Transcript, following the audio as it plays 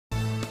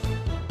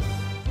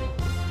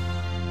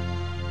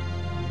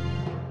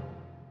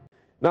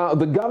Now,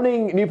 the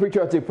governing New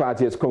Patriotic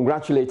Party has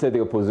congratulated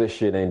the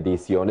opposition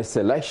NDC on the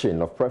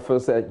selection of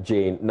Professor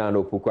Jane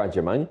Nano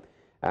Opoku-Agyemang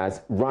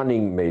as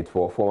running mate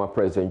for former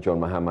President John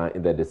Mahama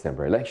in the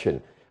December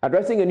election.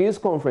 Addressing a news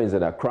conference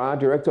at Accra,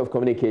 Director of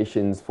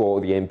Communications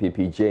for the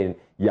NPP, Jane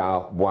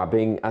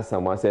Buaben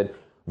Asamoa, said,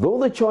 though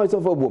the choice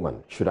of a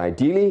woman should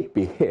ideally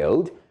be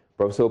hailed,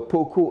 Professor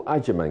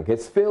Opoku-Agyemang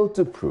has failed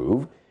to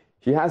prove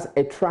she has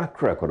a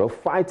track record of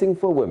fighting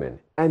for women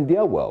and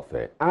their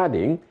welfare,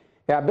 adding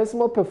her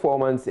abysmal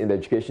performance in the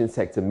education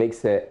sector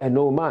makes her a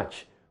no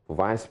match for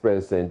Vice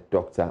President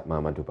Dr.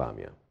 Mahama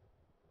Bawumia.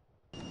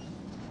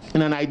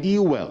 In an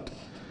ideal world,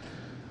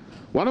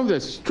 one of the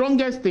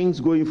strongest things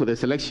going for the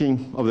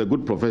selection of the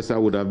good professor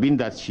would have been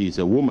that she is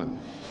a woman,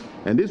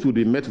 and this would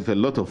be met with a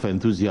lot of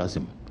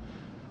enthusiasm.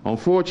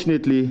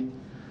 Unfortunately,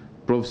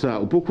 Professor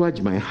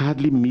Opoku-Agyemang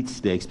hardly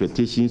meets the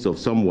expectations of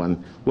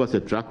someone who has a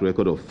track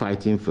record of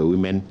fighting for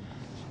women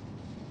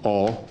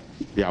or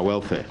their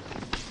welfare.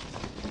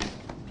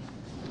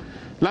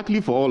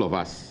 Luckily for all of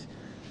us,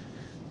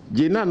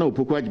 Jane Nano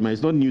Opoku-Agyemang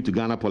is not new to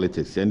Ghana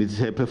politics, and it's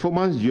her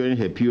performance during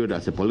her period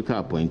as a political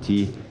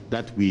appointee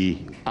that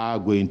we are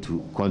going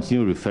to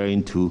continue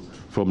referring to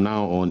from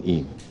now on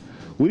in.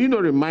 We need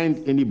not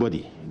remind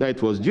anybody that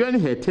it was during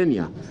her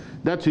tenure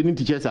that training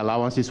teachers'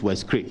 allowances were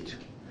scrapped.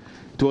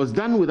 It was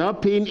done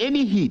without paying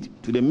any heed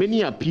to the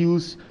many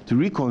appeals to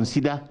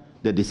reconsider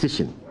the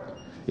decision.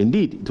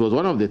 Indeed, it was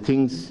one of the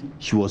things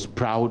she was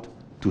proud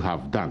to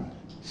have done,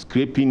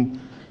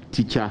 scraping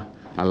teacher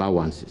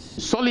allowances.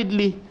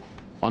 Solidly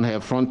on her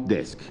front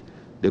desk,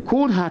 the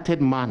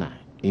cold-hearted manner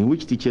in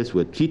which teachers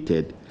were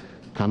treated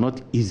cannot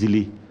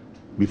easily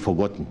be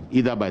forgotten,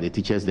 either by the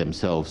teachers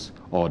themselves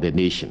or the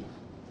nation.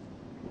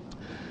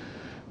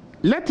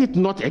 Let it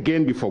not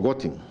again be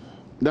forgotten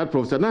that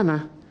Professor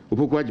Nana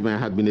Opoku-Agyemang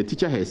had been a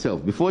teacher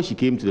herself before she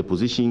came to the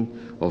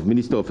position of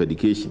Minister of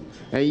Education.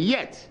 And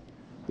yet,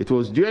 it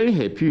was during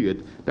her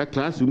period that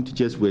classroom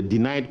teachers were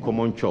denied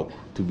common chalk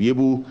to be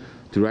able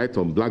to write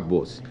on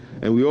blackboards.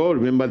 And we all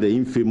remember the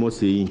infamous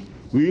saying,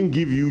 "We didn't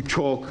give you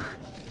chalk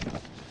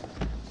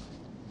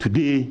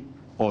today,